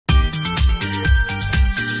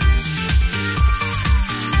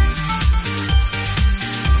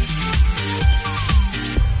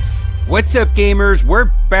What's up, gamers?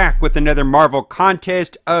 We're back with another Marvel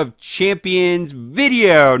Contest of Champions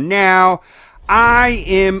video. Now, I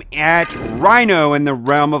am at Rhino in the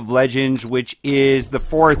Realm of Legends, which is the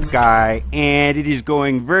fourth guy, and it is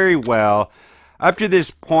going very well. Up to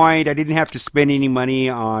this point, I didn't have to spend any money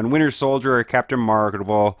on Winter Soldier or Captain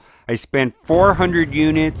Marvel. I spent 400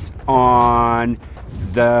 units on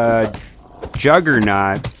the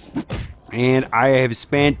Juggernaut, and I have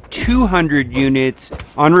spent 200 units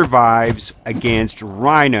on revives against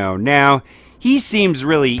Rhino. Now, he seems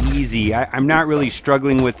really easy. I'm not really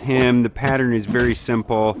struggling with him. The pattern is very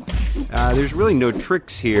simple. There's really no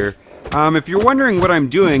tricks here. If you're wondering what I'm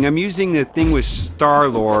doing, I'm using the thing with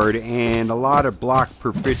Star-Lord and a lot of block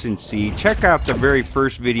proficiency. Check out the very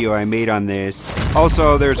first video I made on this.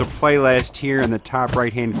 Also, there's a playlist here in the top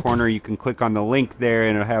right-hand corner. You can click on the link there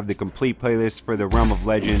and it'll have the complete playlist for the Realm of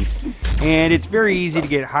Legends. And it's very easy to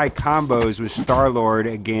get high combos with Star-Lord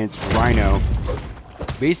against Rhino.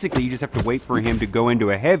 Basically, you just have to wait for him to go into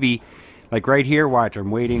a heavy. Like right here, watch, I'm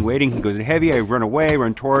waiting, he goes in heavy, I run away,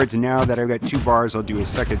 run towards, and now that I've got 2 bars, I'll do a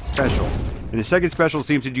second special. And the second special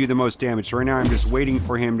seems to do the most damage. So right now I'm just waiting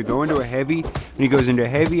for him to go into a heavy. When he goes into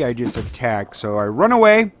heavy, I just attack. So I run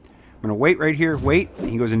away, I'm gonna wait right here, wait,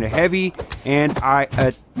 he goes into heavy, and I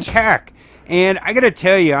attack. And I gotta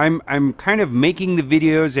tell you, I'm kind of making the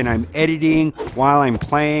videos and I'm editing while I'm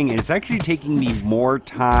playing, and it's actually taking me more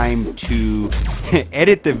time to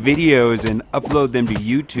edit the videos and upload them to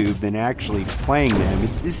YouTube than actually playing them.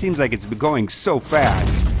 It seems like it's been going so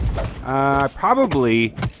fast. I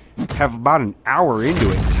probably have about an hour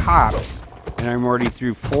into it, tops, and I'm already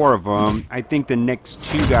through 4 of them. I think the next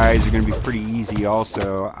 2 guys are gonna be pretty easy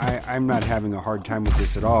also. I'm not having a hard time with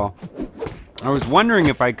this at all. I was wondering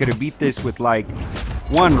if I could have beat this with like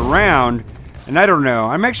 1 round, and I don't know.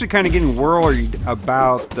 I'm actually kind of getting worried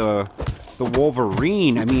about the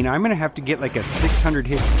Wolverine. I mean, I'm gonna have to get like a 600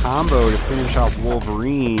 hit combo to finish off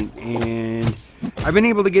Wolverine, and I've been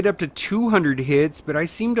able to get up to 200 hits, but I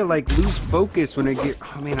seem to like lose focus when I get,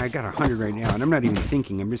 oh man, I got 100 right now, and I'm not even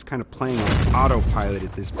thinking. I'm just kind of playing on autopilot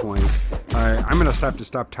at this point. Alright, I'm gonna have to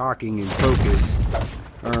stop talking and focus.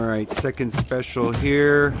 Alright, second special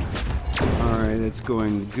here. Alright, that's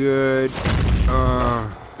going good.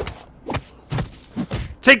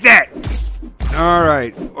 Take that!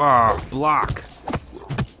 Alright. Oh, block.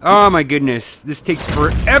 Oh my goodness. This takes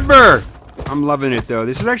forever! I'm loving it though.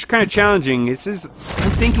 This is actually kind of challenging. I'm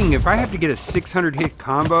thinking if I have to get a 600 hit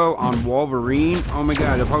combo on Wolverine, oh my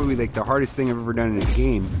god, that'll probably be like the hardest thing I've ever done in a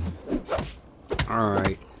game.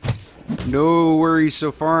 Alright. No worries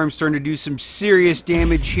so far. I'm starting to do some serious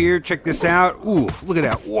damage here. Check this out. Ooh, look at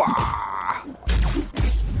that. Wow.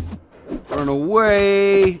 Run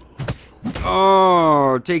away.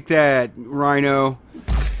 Oh, take that, Rhino.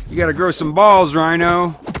 You gotta grow some balls,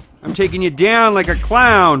 Rhino. I'm taking you down like a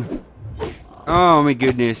clown. Oh my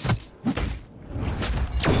goodness.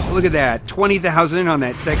 Oh, look at that. 20,000 on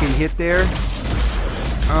that second hit there.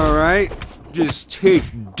 Alright. Just take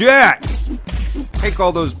that. Take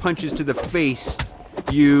all those punches to the face,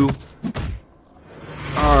 you.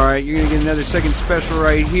 Alright, you're gonna get another second special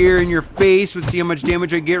right here in your face. Let's see how much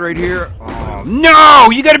damage I get right here. Oh, no!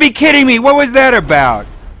 You gotta be kidding me! What was that about?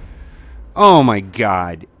 Oh my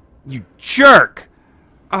god. You jerk!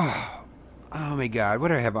 Oh my god. What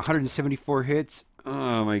do I have? 174 hits?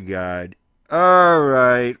 Oh my god.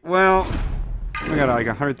 Alright, well, I got like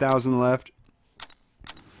 100,000 left.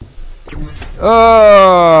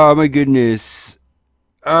 Oh my goodness.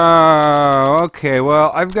 Okay,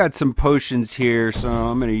 well, I've got some potions here, so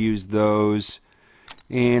I'm gonna use those.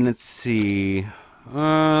 And let's see.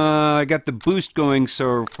 I got the boost going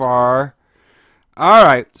so far.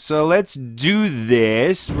 Alright, so let's do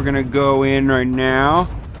this. We're gonna go in right now.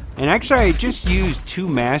 And actually, I just used 2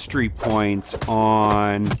 mastery points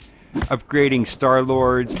on upgrading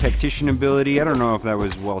Star-Lord's tactician ability. I don't know if that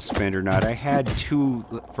was well spent or not. I had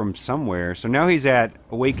 2 from somewhere. So now he's at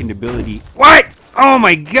awakened ability. What? Oh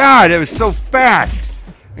my god, that was so fast.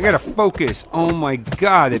 I gotta focus. Oh my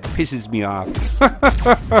god, that pisses me off.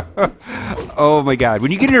 Oh my god.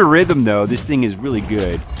 When you get in a rhythm though, this thing is really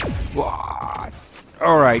good.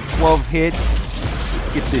 Alright, 12 hits.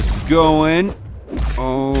 Let's get this going.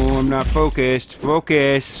 Oh, I'm not focused.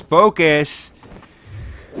 Focus. Focus.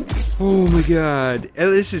 Oh my god.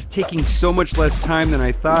 This is taking so much less time than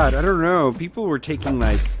I thought. I don't know. People were taking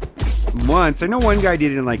like months. I know one guy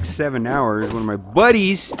did it in like 7 hours. One of my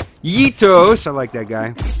buddies, Yitos. I like that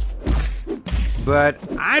guy. But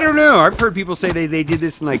I don't know. I've heard people say they did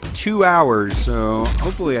this in like 2 hours. So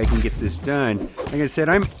hopefully I can get this done. Like I said,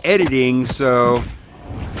 I'm editing, so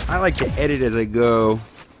I like to edit as I go.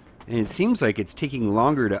 And it seems like it's taking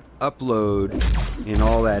longer to upload and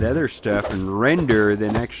all that other stuff and render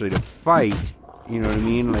than actually to fight. You know what I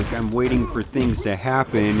mean? Like, I'm waiting for things to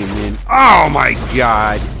happen and then... Oh my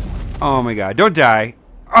god! Oh my god. Don't die.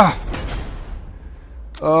 Oh!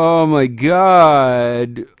 Oh my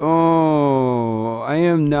god. Oh, I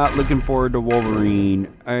am not looking forward to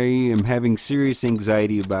Wolverine. I am having serious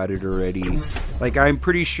anxiety about it already. Like, I'm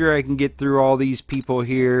pretty sure I can get through all these people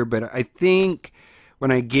here, but I think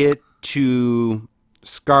when I get to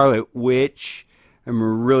Scarlet Witch,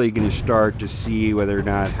 I'm really going to start to see whether or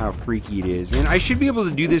not how freaky it is. Man, I should be able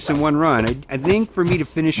to do this in one run. I think for me to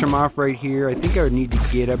finish him off right here, I think I would need to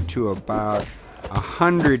get up to about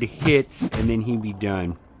 100 hits and then he'd be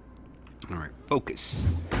done. Alright, focus.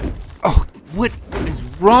 Oh, what is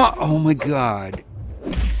wrong? Oh my god.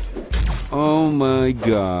 Oh my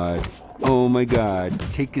god. Oh my god.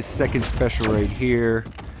 Take his second special right here.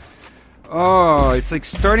 Oh, it's like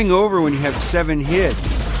starting over when you have 7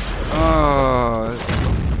 hits. Oh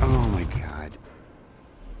my god.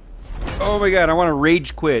 Oh my god, I want to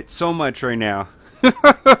rage quit so much right now.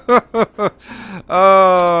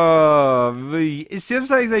 Oh,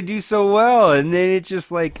 sometimes I do so well, and then it's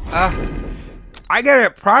just like, I gotta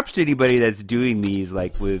props to anybody that's doing these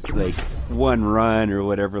like with like one run or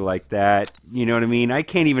whatever like that. You know what I mean? I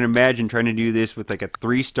can't even imagine trying to do this with like a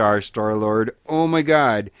 3-star Star-Lord. Oh my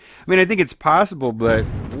god. I mean, I think it's possible, but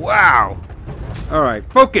wow. All right,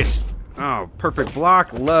 focus. Oh, perfect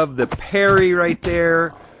block. Love the parry right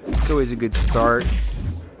there. It's always a good start.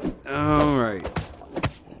 All right.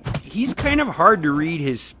 He's kind of hard to read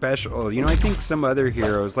his special. You know, I think some other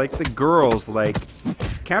heroes, like the girls, like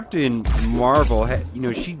Captain Marvel, had, you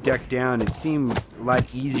know, she ducked down. It seemed a lot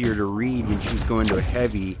easier to read when she was going to a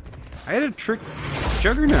heavy. I had a trick.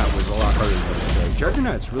 Juggernaut was a lot harder than this guy.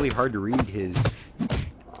 Juggernaut's really hard to read his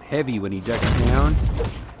heavy when he ducks down.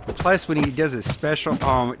 Plus, when he does a special...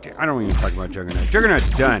 Oh, I don't even talk about Juggernaut. Juggernaut's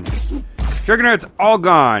done. Juggernaut's all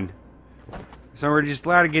gone. So we're just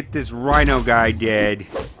allowed to get this Rhino guy dead.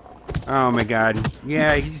 Oh my god.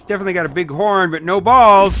 Yeah, he's definitely got a big horn, but no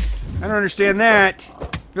balls. I don't understand that.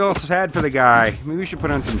 Feel sad for the guy. Maybe we should put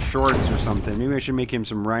on some shorts or something. Maybe I should make him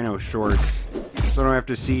some Rhino shorts. So I don't have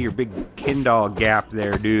to see your big Kindle gap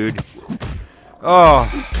there, dude. Oh.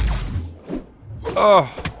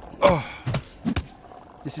 Oh. Oh.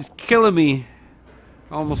 This is killing me.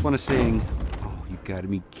 I almost want to sing. Oh, you gotta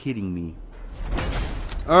be kidding me.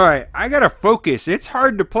 Alright, I gotta focus. It's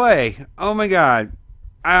hard to play. Oh my god.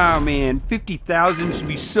 Oh man, 50,000 should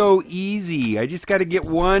be so easy. I just gotta get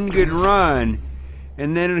one good run.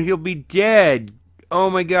 And then he'll be dead.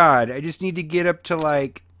 Oh my god. I just need to get up to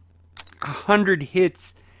like 100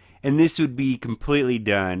 hits. And this would be completely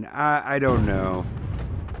done. I don't know.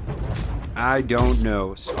 I don't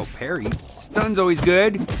know. So, parry. Stun's always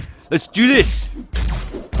good. Let's do this.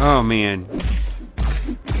 Oh man.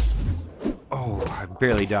 Oh, I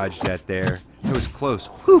barely dodged that there. That was close.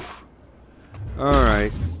 Whew.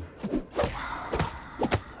 Alright.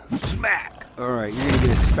 Smack. Alright, you're gonna get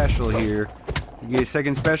a special here. You get a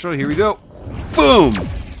second special. Here we go. Boom!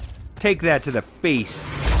 Take that to the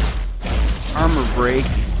face. Armor break.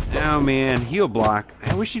 Oh man, heal block.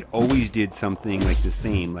 I wish it always did something like the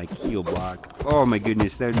same, like heal block. Oh my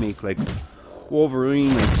goodness, that would make like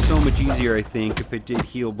Wolverine like so much easier, I think, if it did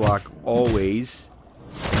heal block always.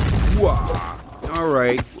 Wah!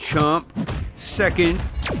 Alright, chomp. Second.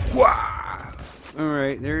 Wah!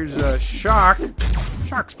 Alright, there's a shock.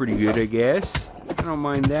 Shock's pretty good, I guess. I don't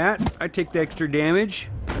mind that. I take the extra damage.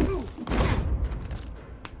 I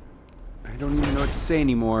don't even know what to say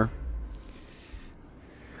anymore.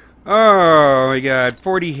 Oh my god,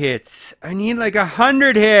 40 hits. I need like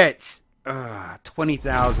 100 hits.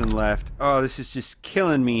 20,000 left. Oh, this is just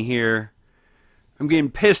killing me here. I'm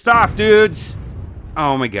getting pissed off, dudes.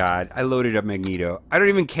 Oh my god, I loaded up Magneto. I don't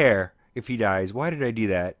even care if he dies. Why did I do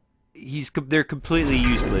that? They're completely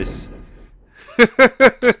useless.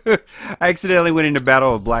 I accidentally went into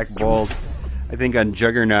battle with Black Bolt, I think on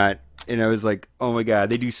Juggernaut, and I was like, oh my god,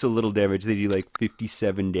 they do so little damage. They do like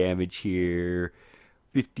 57 damage here,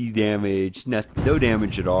 50 damage, no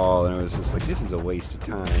damage at all, and I was just like, this is a waste of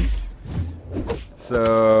time.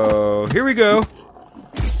 So, here we go.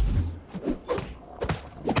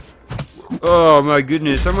 Oh my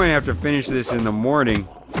goodness, I might have to finish this in the morning.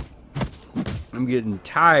 I'm getting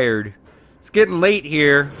tired. It's getting late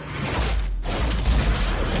here.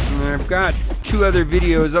 And I've got 2 other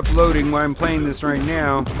videos uploading while I'm playing this right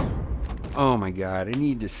now. Oh my god, I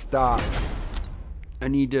need to stop.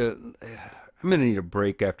 I'm gonna need a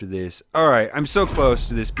break after this. Alright, I'm so close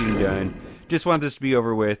to this being done. Just want this to be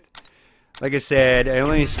over with. Like I said, I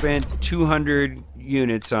only spent 200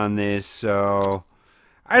 units on this, so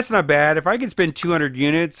that's not bad. If I could spend 200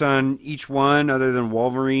 units on each one other than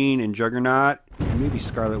Wolverine and Juggernaut, and maybe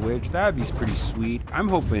Scarlet Witch, that would be pretty sweet. I'm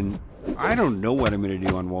hoping... I don't know what I'm going to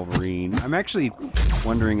do on Wolverine. I'm actually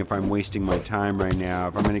wondering if I'm wasting my time right now,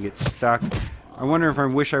 if I'm going to get stuck. I wonder if I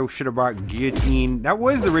wish I should have bought Guillotine. That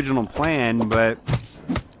was the original plan, but...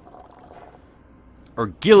 Or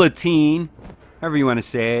Guillotine. However you want to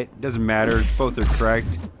say it. Doesn't matter. Both are correct.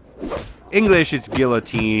 English, it's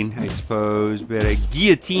guillotine, I suppose. But a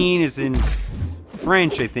guillotine is in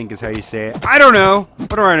French, I think is how you say it. I don't know.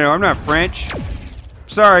 What do I know? I'm not French.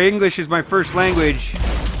 Sorry, English is my first language.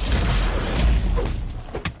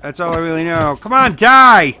 That's all I really know. Come on,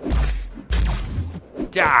 die!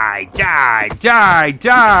 Die, die, die,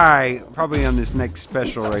 die! Probably on this next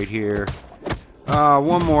special right here.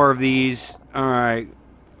 One more of these. Alright.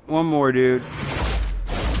 One more, dude.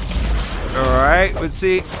 Alright, let's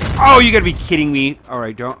see. Oh, you gotta be kidding me.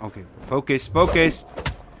 Alright, don't. Okay, focus, focus.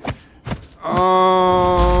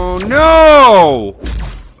 Oh, no!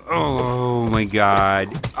 Oh, my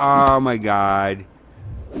God. Oh, my God.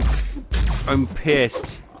 I'm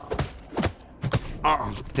pissed.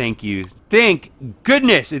 Oh, thank you. Thank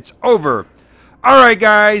goodness it's over. Alright,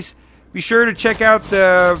 guys. Be sure to check out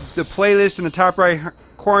the playlist in the top right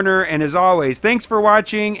corner. And as always, thanks for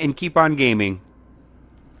watching and keep on gaming.